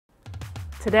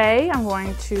Today I'm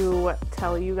going to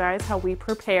tell you guys how we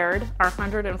prepared our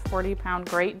 140-pound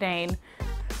Great Dane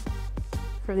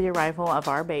for the arrival of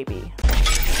our baby.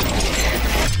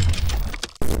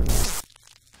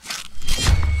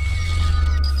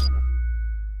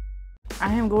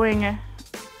 I am going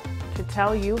to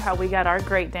tell you how we got our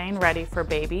Great Dane ready for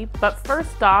baby, but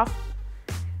first off,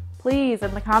 please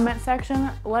in the comment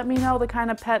section let me know the kind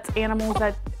of pets, animals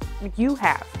that you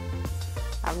have.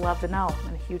 I'd love to know.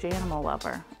 I'm a huge animal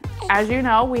lover. As you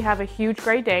know, we have a huge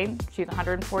Great Dane. She's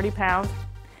 140 pounds.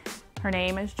 Her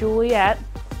name is Juliet,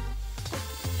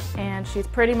 and she's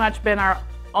pretty much been our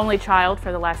only child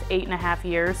for the last 8.5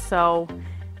 years. So,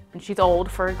 and she's old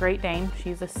for a Great Dane.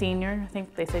 She's a senior. I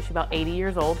think they say she's about 80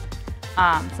 years old.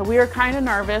 So we were kind of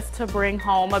nervous to bring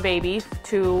home a baby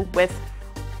with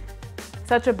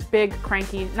such a big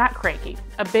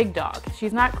a big dog.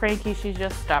 She's not cranky, she's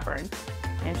just stubborn.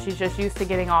 And she's just used to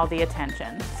getting all the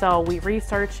attention. So we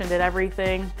researched and did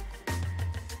everything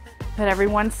that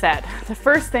everyone said. The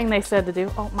first thing they said to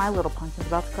do, oh, my little pumpkin's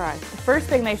about to cry. The first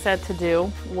thing they said to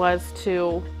do was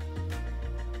to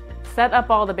set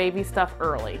up all the baby stuff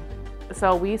early.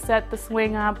 So we set the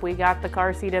swing up, we got the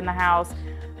car seat in the house,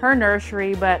 her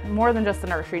nursery, but more than just the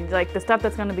nursery, like the stuff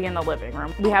that's gonna be in the living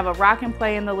room. We have a rock and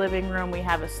play in the living room, we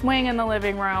have a swing in the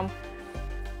living room,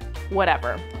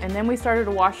 whatever. And then we started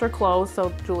to wash her clothes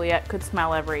so Juliet could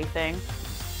smell everything,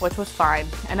 which was fine.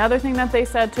 Another thing that they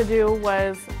said to do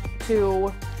was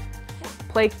to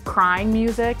play crying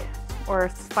music or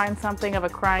find something of a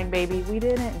crying baby. We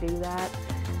didn't do that.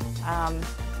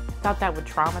 Thought that would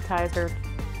traumatize her,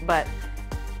 but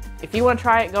if you want to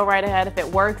try it, go right ahead. If it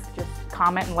works, just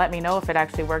comment and let me know if it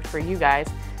actually worked for you guys.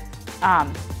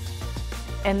 And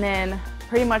then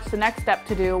pretty much the next step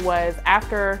to do was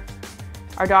after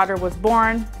our daughter was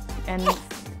born, and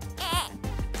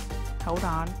hold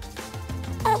on,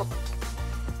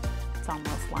 it's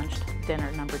almost lunch,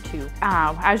 dinner number 2.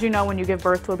 As you know, when you give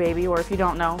birth to a baby, or if you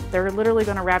don't know, they're literally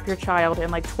going to wrap your child in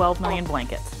like 12 million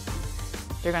blankets.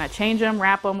 They're going to change them,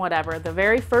 wrap them, whatever. The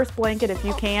very first blanket, if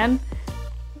you can,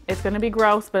 it's going to be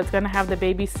gross, but it's going to have the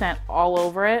baby scent all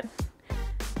over it.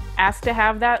 Ask to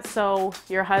have that so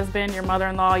your husband, your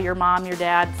mother-in-law, your mom, your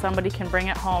dad, somebody can bring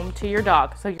it home to your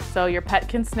dog. So your pet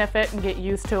can sniff it and get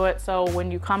used to it, so when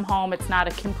you come home, it's not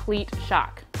a complete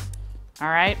shock. All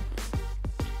right?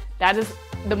 That is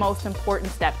the most important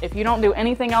step. If you don't do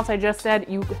anything else I just said,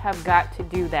 you have got to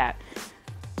do that.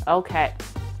 Okay.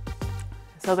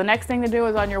 So the next thing to do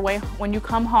is on your way, when you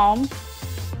come home,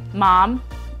 mom,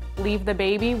 leave the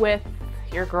baby with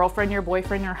your girlfriend, your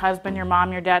boyfriend, your husband, your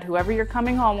mom, your dad, whoever you're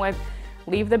coming home with.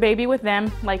 Leave the baby with them,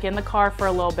 like in the car for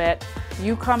a little bit.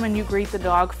 You come and you greet the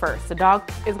dog first. The dog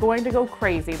is going to go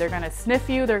crazy. They're going to sniff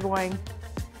you.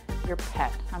 Your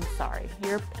pet, I'm sorry,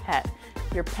 your pet.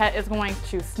 Your pet is going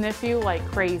to sniff you like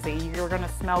crazy. You're going to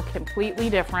smell completely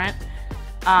different.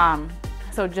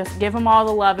 So just give them all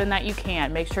the loving that you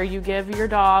can. Make sure you give your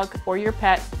dog or your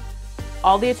pet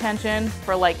all the attention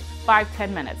for like 5-10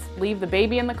 minutes. Leave the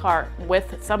baby in the car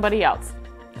with somebody else.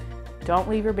 Don't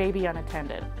leave your baby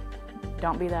unattended.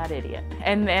 Don't be that idiot.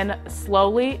 And then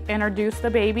slowly introduce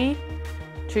the baby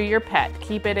to your pet.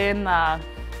 Keep it in the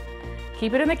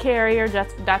carrier.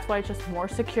 That's why it's just more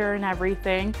secure and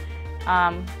everything.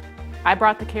 I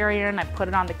brought the carrier and I put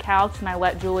it on the couch and I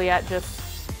let Juliet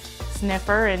just sniff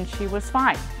her and she was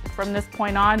fine. From this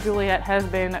point on, Juliet has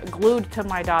been glued to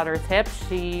my daughter's hip.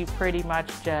 She pretty much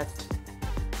just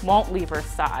won't leave her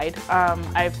side.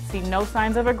 I've seen no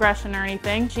signs of aggression or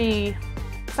anything. She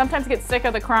sometimes gets sick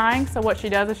of the crying, so what she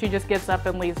does is she just gets up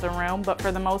and leaves the room, but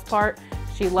for the most part,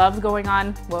 she loves going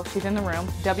on, well, she's in the room,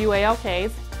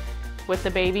 WALKs with the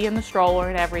baby in the stroller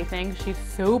and everything. She's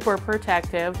super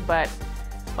protective, but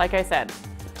like I said,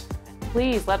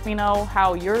 please let me know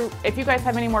if you guys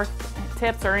have any more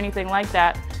tips or anything like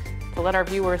that to let our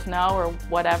viewers know or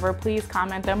whatever, please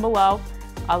comment them below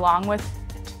along with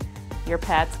your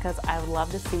pets, because I would love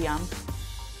to see them.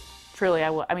 Truly, I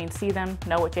will. I mean, see them,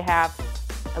 know what you have.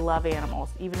 I love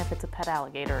animals, even if it's a pet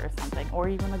alligator or something, or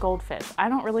even a goldfish. I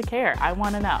don't really care. I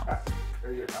want to know.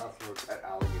 Or your house for a pet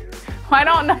alligator. I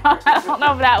don't know. I don't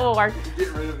know if that will work. Get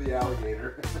rid of the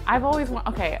alligator. I've always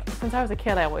since I was a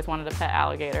kid, I always wanted a pet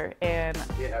alligator, and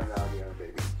you can't have an alligator,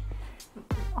 baby.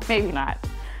 Maybe not,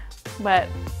 but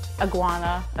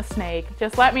iguana, a snake.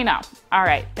 Just let me know. All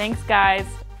right, thanks, guys.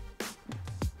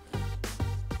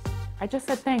 I just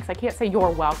said thanks. I can't say you're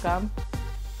welcome.